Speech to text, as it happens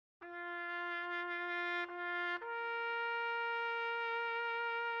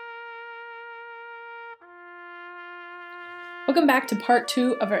Welcome back to part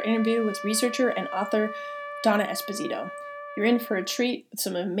 2 of our interview with researcher and author Donna Esposito. You're in for a treat with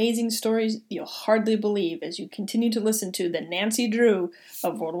some amazing stories you'll hardly believe as you continue to listen to the Nancy Drew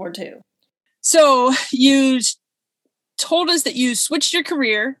of World War II. So you told us that you switched your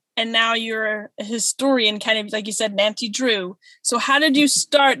career and now you're a historian, kind of like you said, Nancy Drew. So how did you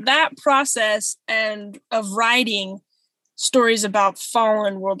start that process of writing stories about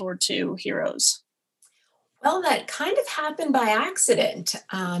fallen World War II heroes? Well, that kind of happened by accident.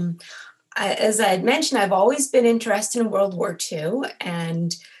 As I had mentioned, I've always been interested in World War II.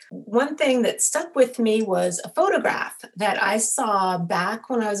 And one thing that stuck with me was a photograph that I saw back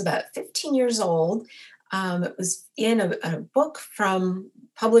when I was about 15 years old. It was in a book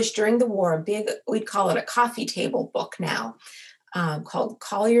published during the war, a big, we'd call it a coffee table book now, called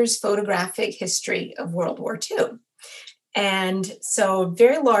Collier's Photographic History of World War II. And so a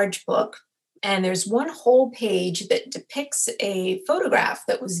very large book. And there's one whole page that depicts a photograph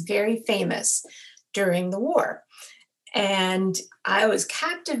that was very famous during the war. And I was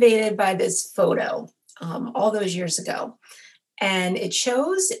captivated by this photo all those years ago. And it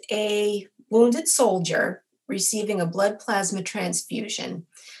shows a wounded soldier receiving a blood plasma transfusion.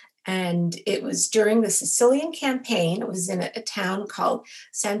 And it was during the Sicilian campaign. It was in a town called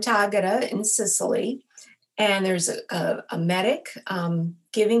Sant'Agata in Sicily. And there's a medic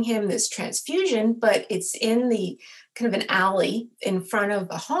giving him this transfusion, but it's in the kind of an alley in front of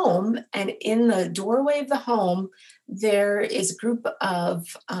a home. And in the doorway of the home, there is a group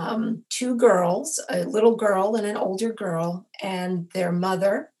of two girls, a little girl and an older girl, and their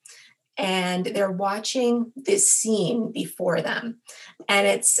mother. And they're watching this scene before them. And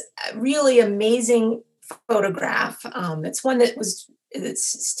it's a really amazing photograph. It's one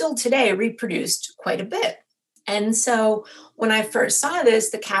it's still today reproduced quite a bit. And so when I first saw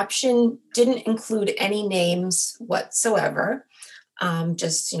this, the caption didn't include any names whatsoever,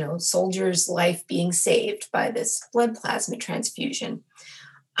 just, soldier's life being saved by this blood plasma transfusion.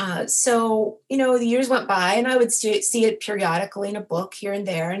 So the years went by and I would see it periodically in a book here and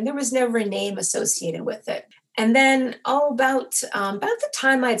there, and there was never a name associated with it. And then about the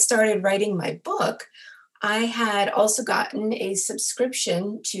time I'd started writing my book, I had also gotten a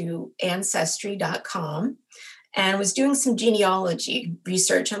subscription to Ancestry.com and was doing some genealogy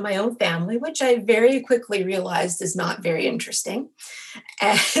research on my own family, which I very quickly realized is not very interesting.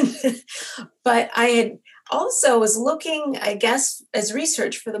 But I had also was looking, I guess, as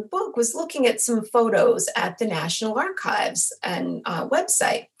research for the book, was looking at some photos at the National Archives and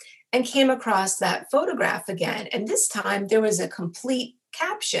website and came across that photograph again. And this time there was a complete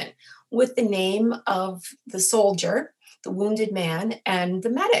caption with the name of the soldier, the wounded man, and the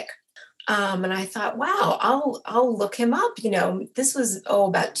medic. And I thought, wow, I'll look him up. This was,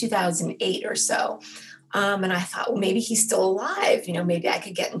 about 2008 or so. And I thought, well, maybe he's still alive. Maybe I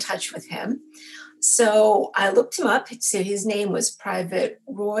could get in touch with him. So I looked him up. So his name was Private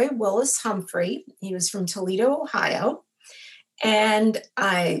Roy Willis Humphrey. He was from Toledo, Ohio. And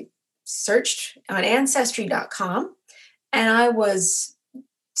I searched on Ancestry.com, and I was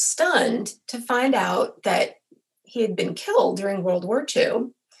stunned to find out that he had been killed during World War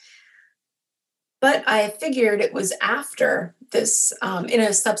II. But I figured it was after this, in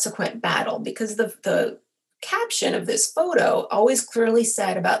a subsequent battle, because the caption of this photo always clearly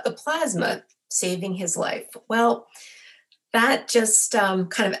said about the plasma saving his life. Well, that just kind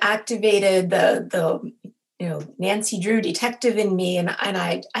of activated the Nancy Drew detective in me, and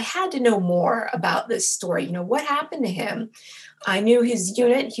I had to know more about this story. What happened to him? I knew his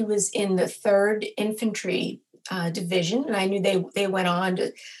unit. He was in the 3rd Infantry Division, and I knew they went on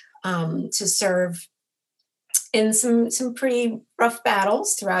to serve in some pretty rough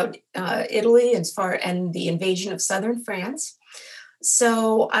battles throughout Italy and the invasion of southern France.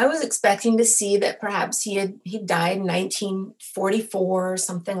 So I was expecting to see that perhaps he died in 1944 or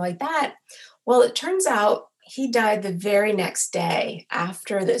something like that. Well, it turns out he died the very next day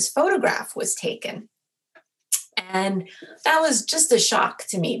after this photograph was taken. And that was just a shock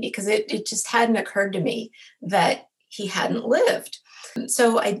to me because it just hadn't occurred to me that he hadn't lived.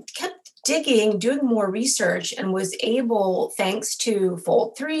 So I kept digging, doing more research, and was able, thanks to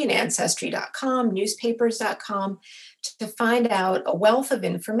Fold3 and Ancestry.com, newspapers.com, to find out a wealth of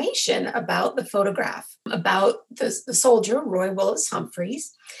information about the photograph, about the soldier, Roy Willis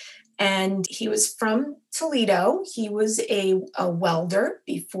Humphreys. And he was from Toledo. He was a welder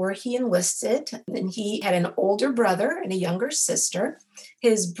before he enlisted. And he had an older brother and a younger sister.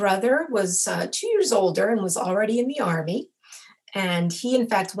 His brother was 2 years older and was already in the Army. And he, in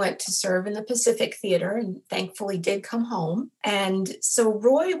fact, went to serve in the Pacific Theater and thankfully did come home. And so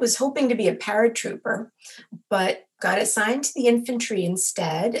Roy was hoping to be a paratrooper, but got assigned to the infantry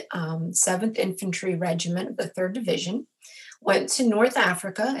instead, 7th Infantry Regiment of the 3rd Division, went to North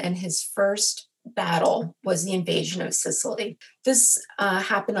Africa, and his first battle was the invasion of Sicily. This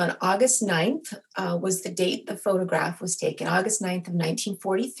happened on August 9th, was the date the photograph was taken, August 9th of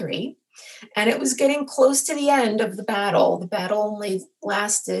 1943. And it was getting close to the end of the battle. The battle only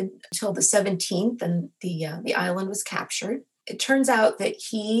lasted until the 17th, and the island was captured. It turns out that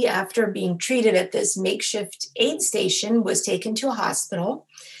he, after being treated at this makeshift aid station, was taken to a hospital,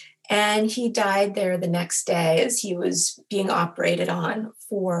 and he died there the next day as he was being operated on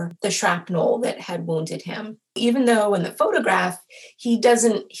for the shrapnel that had wounded him. Even though in the photograph, he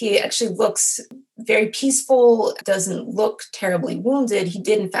actually looks very peaceful, doesn't look terribly wounded. He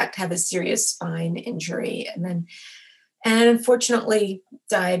did, in fact, have a serious spine injury and unfortunately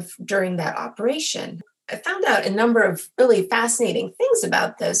died during that operation. I found out a number of really fascinating things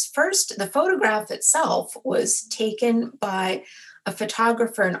about this. First, the photograph itself was taken by a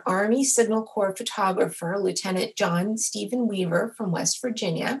photographer, an Army Signal Corps photographer, Lieutenant John Stephen Weaver from West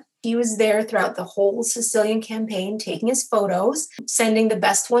Virginia. He was there throughout the whole Sicilian campaign, taking his photos, sending the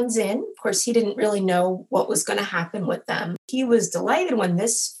best ones in. Of course, he didn't really know what was going to happen with them. He was delighted when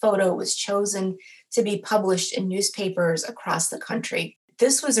this photo was chosen to be published in newspapers across the country.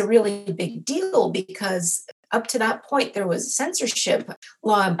 This was a really big deal because up to that point, there was a censorship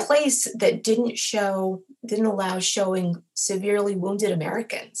law in place that didn't allow showing severely wounded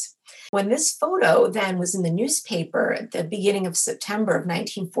Americans. When this photo then was in the newspaper at the beginning of September of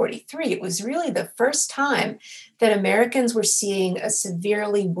 1943, it was really the first time that Americans were seeing a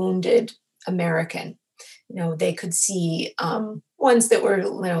severely wounded American. They could see ones that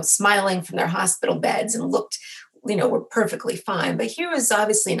were, smiling from their hospital beds and looked, were perfectly fine. But here was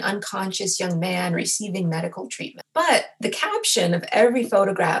obviously an unconscious young man receiving medical treatment. But the caption of every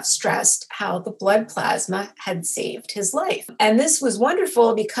photograph stressed how the blood plasma had saved his life. And this was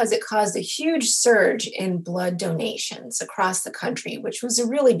wonderful because it caused a huge surge in blood donations across the country, which was a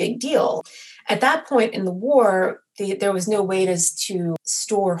really big deal. At that point in the war, there was no way to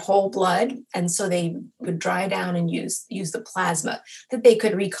store whole blood, and so they would dry down and use the plasma that they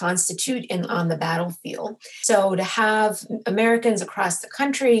could reconstitute on the battlefield. So to have Americans across the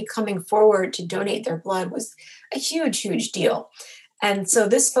country coming forward to donate their blood was a huge, huge deal. And so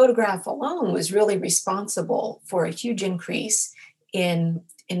this photograph alone was really responsible for a huge increase in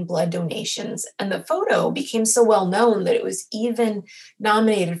blood donations. And the photo became so well known that it was even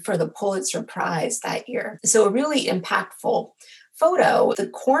nominated for the Pulitzer Prize that year. So a really impactful photo. The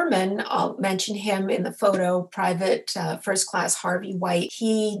corpsman, I'll mention him in the photo, Private First Class Harvey White.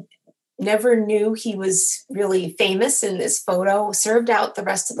 He never knew he was really famous in this photo, served out the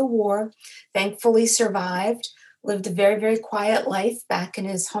rest of the war, thankfully survived, lived a very, very quiet life back in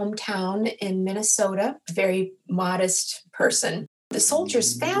his hometown in Minnesota, a very modest person. The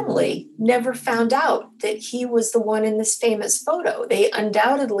soldier's family never found out that he was the one in this famous photo. They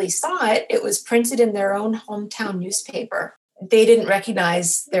undoubtedly saw it. It was printed in their own hometown newspaper. They didn't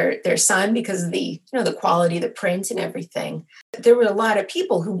recognize their son because of the quality of the print and everything. There were a lot of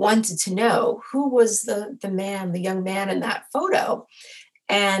people who wanted to know who was the young man in that photo.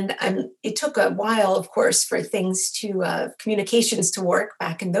 And it took a while, of course, for communications to work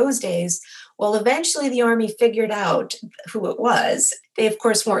back in those days. Well, eventually the Army figured out who it was. They, of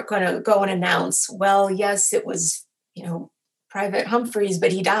course, weren't going to go and announce, well, yes, it was, Private Humphreys,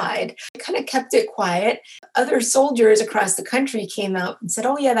 but he died. They kind of kept it quiet. Other soldiers across the country came out and said,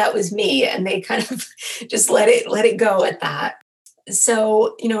 oh, yeah, that was me. And they kind of just let it go at that.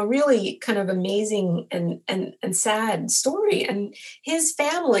 So, really kind of amazing and sad story. And his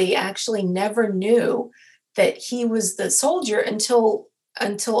family actually never knew that he was the soldier until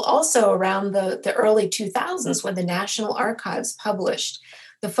also around the early 2000s when the National Archives published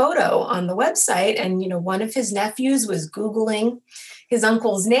the photo on the website. And, one of his nephews was Googling his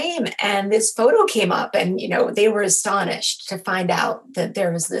uncle's name, and this photo came up, and, they were astonished to find out that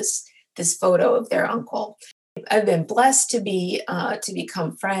there was this photo of their uncle. I've been blessed to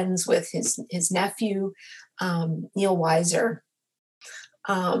become friends with his nephew, Neil Weiser.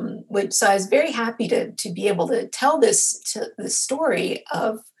 So I was very happy to be able to tell the story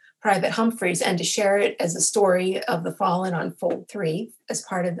of Private Humphreys and to share it as a story of the fallen on Fold 3 as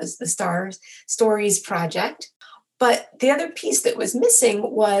part of the Star Stories project. But the other piece that was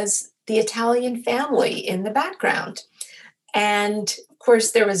missing was the Italian family in the background. And of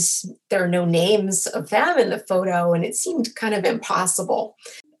course, there are no names of them in the photo, and it seemed kind of impossible.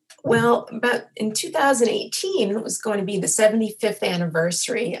 Well, about in 2018, it was going to be the 75th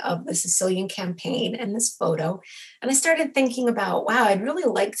anniversary of the Sicilian campaign and this photo. And I started thinking about, wow, I'd really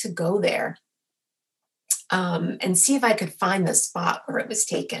like to go there. and see if I could find the spot where it was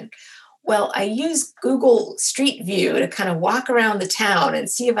taken. Well, I used Google Street View to kind of walk around the town and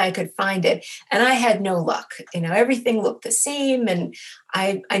see if I could find it. And I had no luck. Everything looked the same. And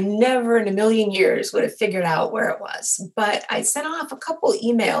I never in a million years would have figured out where it was. But I sent off a couple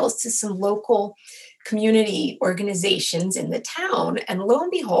emails to some local community organizations in the town. And lo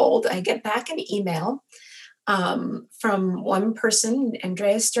and behold, I get back an email from one person,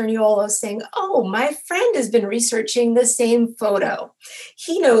 Andrea Sterniolo, saying, "Oh, my friend has been researching the same photo.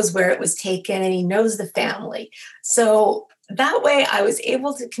 He knows where it was taken and he knows the family." So that way I was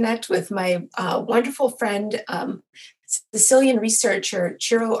able to connect with my wonderful friend, Sicilian researcher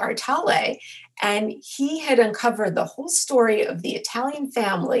Ciro Artale, and he had uncovered the whole story of the Italian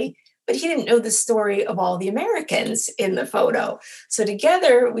family, but he didn't know the story of all the Americans in the photo. So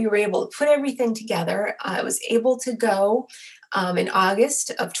together, we were able to put everything together. I was able to go in August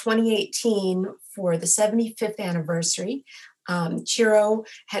of 2018 for the 75th anniversary. Ciro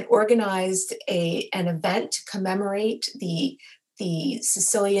had organized an event to commemorate the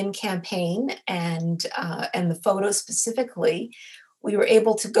Sicilian campaign and the photo specifically. We were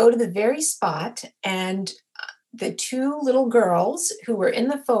able to go to the very spot, and the two little girls who were in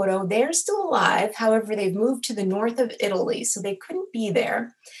the photo, they're still alive. However, they've moved to the north of Italy, so they couldn't be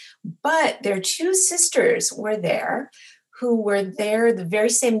there. But their two sisters were there, who were there the very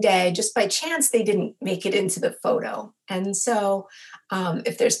same day. Just by chance, they didn't make it into the photo. And so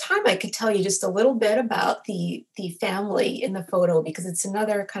if there's time, I could tell you just a little bit about the family in the photo, because it's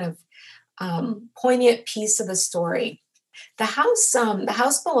another kind of poignant piece of the story. The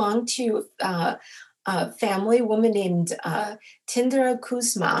house belonged to a family woman named Tindra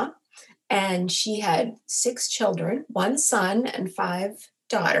Kuzma, and she had 6 children, 1 son and 5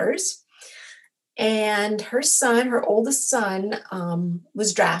 daughters. And her oldest son,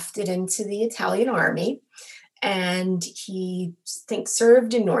 was drafted into the Italian army, and he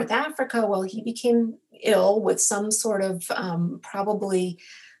served in North Africa. Well, he became ill with some sort of probably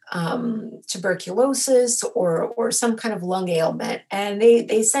tuberculosis or some kind of lung ailment, and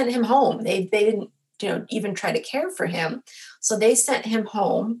they sent him home. They didn't even try to care for him. So they sent him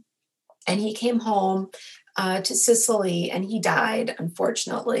home, and he came home to Sicily, and he died,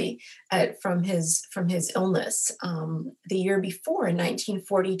 unfortunately, from his illness the year before in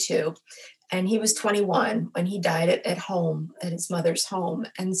 1942. And he was 21 when he died at home, at his mother's home.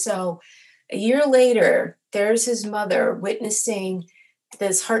 And so a year later, there's his mother witnessing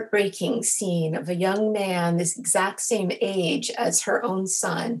this heartbreaking scene of a young man, this exact same age as her own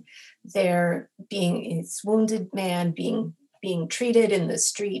son, this wounded man being treated in the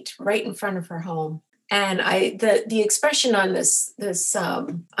street right in front of her home. And the expression on this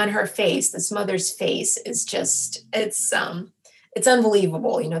on her face, this mother's face, is just it's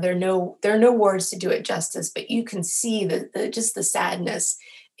unbelievable. There are no words to do it justice, but you can see the sadness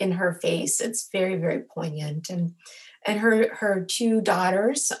in her face. It's very, very poignant. And her 2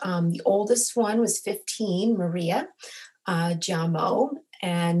 daughters, the oldest one was 15, Maria Giamo,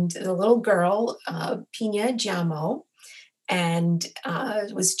 and the little girl, Pina Giamo, and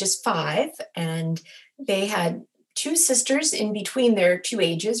was just 5. And they had 2 sisters in between their 2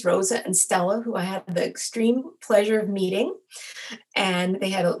 ages, Rosa and Stella, who I had the extreme pleasure of meeting. And they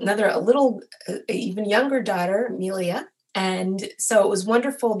had a little, even younger daughter, Amelia. And so it was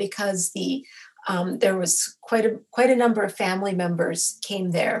wonderful because there was quite a number of family members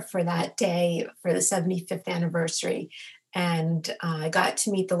came there for that day, for the 75th anniversary. And I got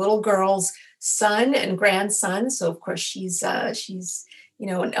to meet the little girl's son and grandson. So of course she's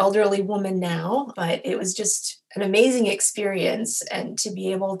an elderly woman now, but it was just an amazing experience, and to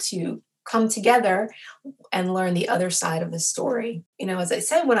be able to come together and learn the other side of the story. As I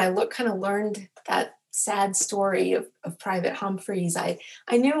said, when I learned that sad story of Private Humphreys, I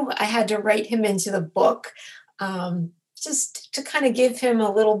knew I had to write him into the book, just to kind of give him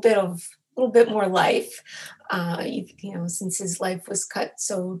a little bit more life, since his life was cut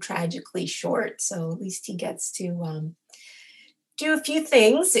so tragically short. So at least he gets to do a few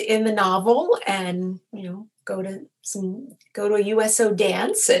things in the novel, and go to a USO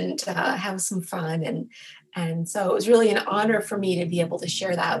dance and have some fun, and so it was really an honor for me to be able to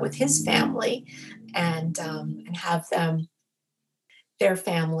share that with his family, and have their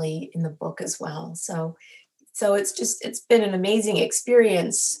family in the book as well. So it's been an amazing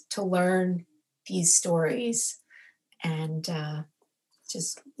experience to learn these stories, and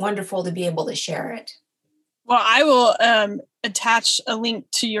just wonderful to be able to share it. Well, I will attach a link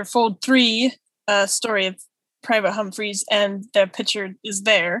to your Fold 3 story of Private Humphreys, and the picture is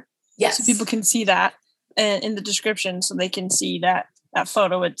there. Yes. So people can see that in the description, so they can see that that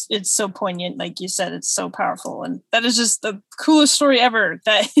photo. It's so poignant, like you said. It's so powerful, and that is just the coolest story ever.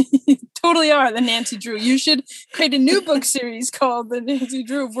 That you totally are the Nancy Drew. You should create a new book series called The Nancy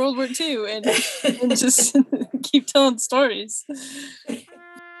Drew of World War II, and just keep telling stories.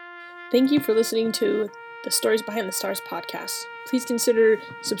 Thank you for listening to the Stories Behind the Stars podcast. Please consider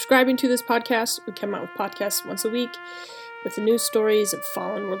subscribing to this podcast. We come out with podcasts once a week with the news stories of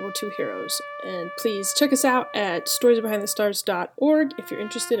fallen World War II heroes. And please check us out at storiesbehindthestars.org if you're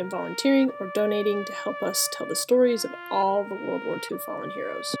interested in volunteering or donating to help us tell the stories of all the World War II fallen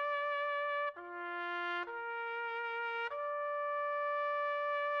heroes.